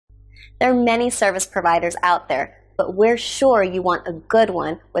There are many service providers out there, but we're sure you want a good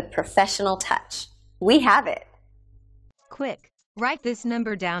one with professional touch. We have it. Quick, write this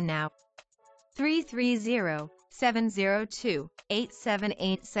number down now.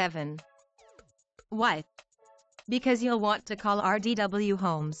 330-702-8787. Why? Because you'll want to call RDW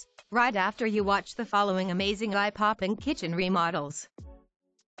Homes right after you watch the following amazing eye-popping kitchen remodels.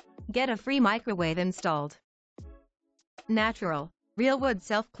 Get a free microwave installed. Natural, real wood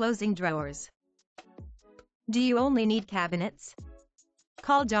self-closing drawers. Do you only need cabinets?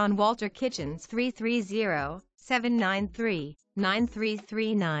 Call John Walter Kitchens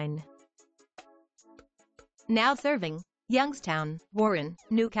 330-793-9339. Now serving Youngstown, Warren,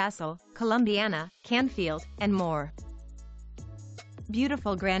 Newcastle, Columbiana, Canfield, and more.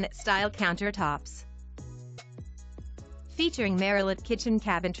 Beautiful granite-style countertops. Featuring Merillat kitchen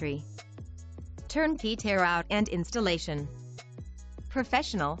cabinetry. Turnkey tear-out and installation.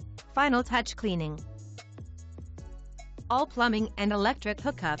 Professional, final touch cleaning. All plumbing and electric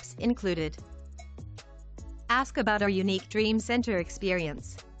hookups included. Ask about our unique Dream Center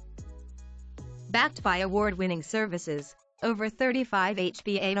experience. Backed by award-winning services, over 35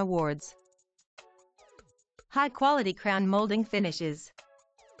 HBA awards. High-quality crown molding finishes.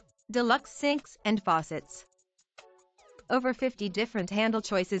 Deluxe sinks and faucets. Over 50 different handle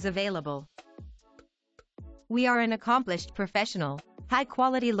choices available. We are an accomplished professional,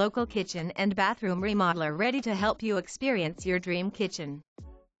 high-quality local kitchen and bathroom remodeler ready to help you experience your dream kitchen.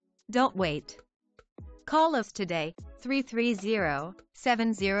 Don't wait. Call us today,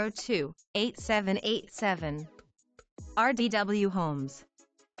 330-702-8787. RDW Homes.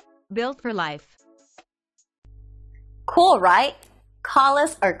 Built for life. Cool, right? Call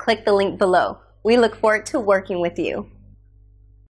us or click the link below. We look forward to working with you.